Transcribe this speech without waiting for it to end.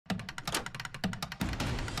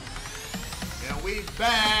We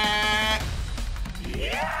back.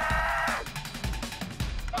 Yeah!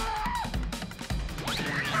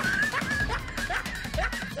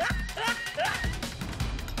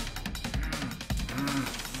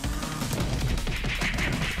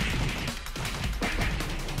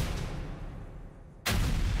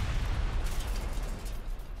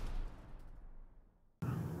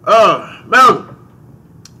 Malcolm.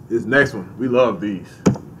 This next one, we love these.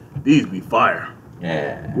 These be fire.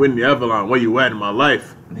 Yeah. Whitney Avalon, where you at in my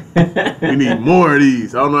life? We need more of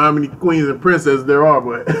these. I don't know how many queens and princesses there are,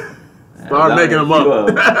 but start making them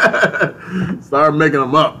up. Start making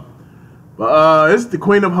them up. But it's the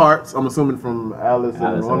Queen of Hearts. I'm assuming from Alice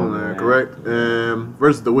in Wonderland, correct?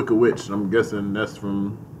 Versus the Wicked Witch. I'm guessing that's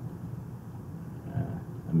from.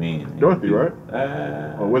 I mean, Dorothy, right?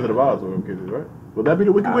 Or Wizard of Oz, or kids, right? Would that be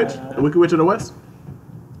the Wicked Witch? The Wicked Witch of the West?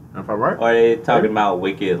 If I'm right? Or are they talking about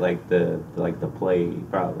Wicked, like the play,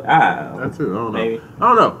 probably? I don't know. That too. I don't know. Maybe. I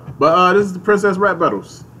don't know. But this is the Princess Rap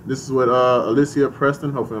Battles. This is with Alicia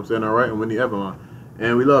Preston. Hopefully I'm saying that right. And Whitney Avalon.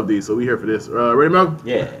 And we love these, so we here for this. Ready, Malcolm?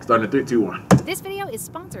 Yeah. Starting in 3, 2, 1. This video is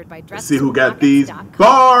sponsored by Let's see who got these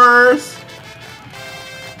bars.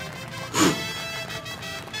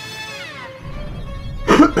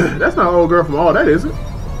 That's not old girl from All That, is it?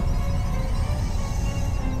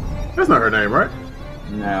 That's not her name, right?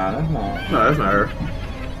 No, that's not. No, that's not her.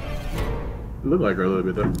 It looked like her a little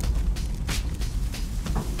bit, though.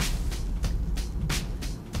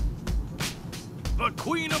 The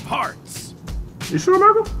Queen of Hearts. You sure,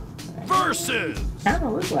 Michael? Versus Kind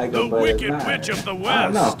of looks like the her, but it's Wicked not. Witch of the I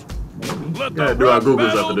don't know. West. Maybe. Let Yeah, the do our rap Googles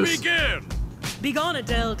battle after this. begin. Begone,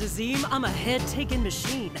 Adele Dazeem, I'm a head-taking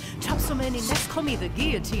machine. Chop so many necks, call me the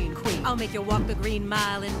guillotine queen. I'll make you walk the green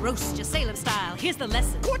mile and roast your Salem style. Here's the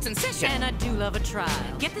lesson. Court's in session. And I do love a trial.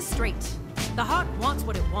 Get this straight. The heart wants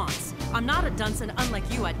what it wants. I'm not a dunce, and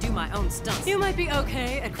unlike you, I do my own stunts. You might be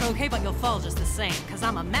okay at croquet, but you'll fall just the same. Cause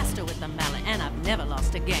I'm a master with the mallet, and I've never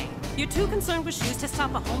lost a game. You're too concerned with shoes to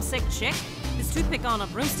stop a homesick chick? This toothpick on a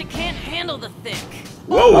broomstick can't handle the thick.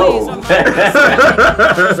 Whoa! Always are my with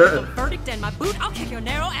the verdict and my boot, I'll kick your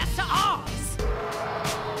narrow ass to Oz.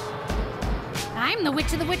 I'm the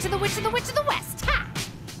witch of the witch of the witch of the witch of the West. Ha!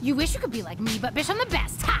 You wish you could be like me, but bitch, I'm the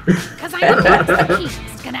best. Ha! Cause I'm the hottest, the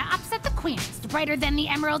keenest, gonna upset the queenest. Brighter than the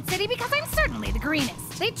Emerald City because I'm certainly the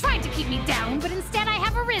greenest. They tried to keep me down, but instead I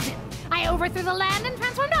have arisen. I overthrew the land and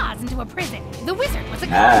transformed Oz into a prison. The wizard was a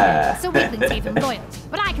god, so weaklings gave him loyalty.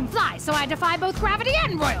 But I can fly, so I defy both gravity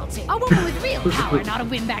and royalty. A woman with real power, not a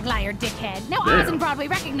windbag liar dickhead. Now Oz and Broadway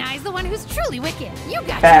recognize the one who's truly wicked. You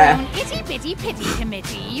got your own itty-bitty pity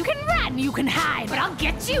committee. You can run, you can hide, but I'll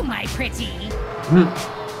get you, my pretty.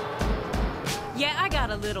 Yeah, I got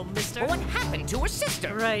a little mister. What happened to her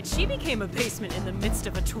sister? Right, she became a basement in the midst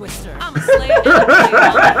of a twister. I'm a slave and a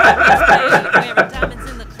player. Wearing diamonds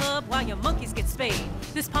in the club while your monkeys get spayed.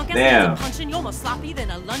 This punk ass needs a punchin', you're more sloppy than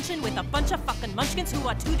a luncheon with a bunch of fucking munchkins who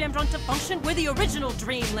are too damn drunk to function. We're the original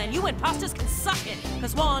dreamland, you imposters can suck it.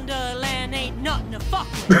 Cause Wonderland ain't nothing to fuck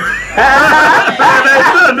with. Ain't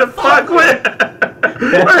nothing to fuck with.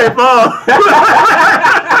 Hey, Paul.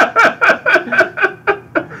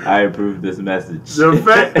 I approve this message. The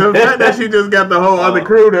fact that she just got the whole other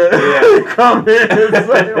crew to come in and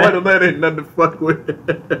say, Wonderland ain't nothing to fuck with.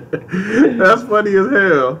 That's funny as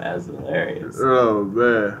hell. That's hilarious. Oh,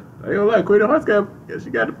 man. I ain't gonna lie, Queen of Hearts she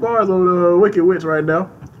got the bars on the Wicked Witch right now.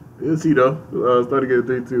 You'll see, though. Starting to get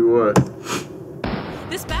 3, 2, 1.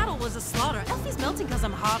 This battle was a slaughter. Elfie's melting cause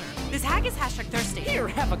I'm hotter. This hag is #thirsty. Here,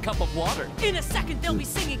 have a cup of water. In a second, they'll be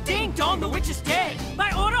singing, ding dong, the witch is dead.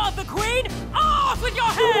 By order of the queen, off with your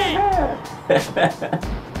head!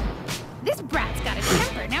 This brat's got a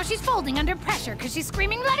temper. Now she's folding under pressure because she's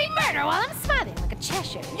screaming bloody murder while I'm smiling like a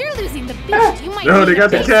Cheshire. You're losing the beast. You might No, they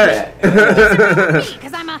got the cat.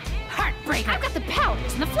 Because I'm a heartbreaker. I've got the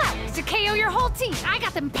powers and the flowers to KO your whole team. I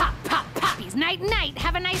got them pop, pop, poppies. Night, night,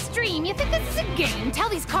 have a nice dream. You think this is a game? Tell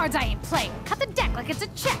these cards I ain't playing. Cut the deck like it's a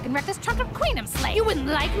check and wreck this trunk of queen I'm slaying. You wouldn't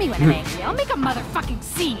like me when I'm angry. I'll make a motherfucking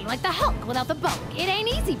scene. Like the Hulk without the bulk. It ain't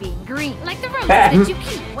easy being green. Like the roses that you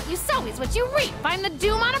keep. What you sow is what you reap. Find the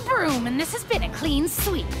doom on a broom, and this has been a clean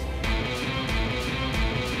sweep.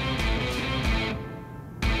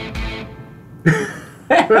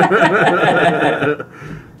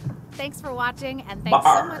 Thanks for watching, and thanks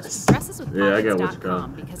so much to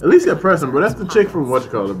DressesWithPockets.com. At least got Preston, bro. That's the chick from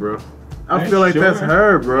Whatchamacallit, bro. I feel like that's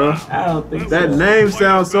her, bro. I don't think that so. name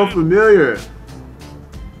sounds so familiar.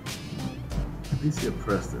 Alicia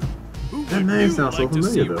Preston. That name sounds so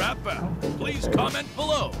familiar, though. Please comment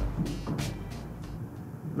below.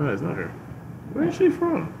 No, it's not her. Where is she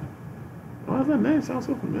from? Why does that name sound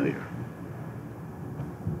so familiar?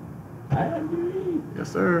 I agree.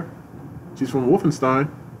 Yes, sir. She's from Wolfenstein.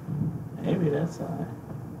 Maybe that's why.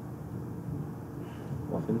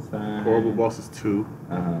 Wolfenstein. Horrible Bosses 2.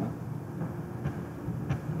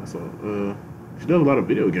 That's all. She does a lot of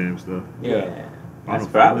video games though. Yeah. That's Final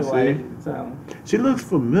probably Fantasy. why you can tell. She looks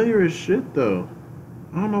familiar as shit though.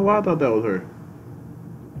 I don't know why I thought that was her.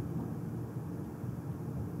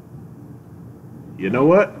 You know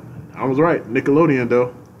what? I was right. Nickelodeon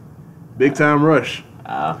though. Big Time Rush.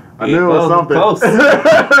 I knew it was something. Close.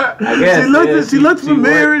 I guess, she looked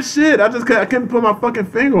familiar worked. as shit. I couldn't put my fucking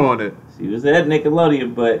finger on it. She was at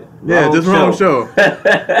Nickelodeon, but wrong show.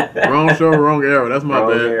 Wrong show, wrong era. That's my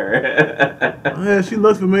wrong bad. era. Yeah, she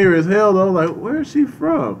looks familiar as hell though. Like, where is she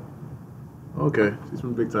from? Okay, she's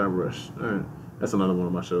from Big Time Rush. All right, that's another one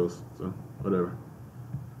of my shows. So whatever.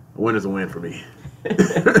 A win is a win for me.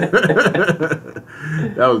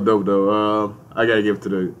 That was dope though. I gotta give it to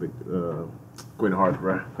the Queen of Hearts,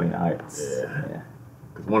 bro. Queen of Hearts. Yeah.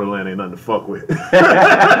 Cause Wonderland ain't nothing to fuck with.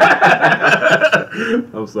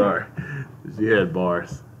 I'm sorry. She had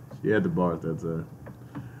bars. She had the bars that time.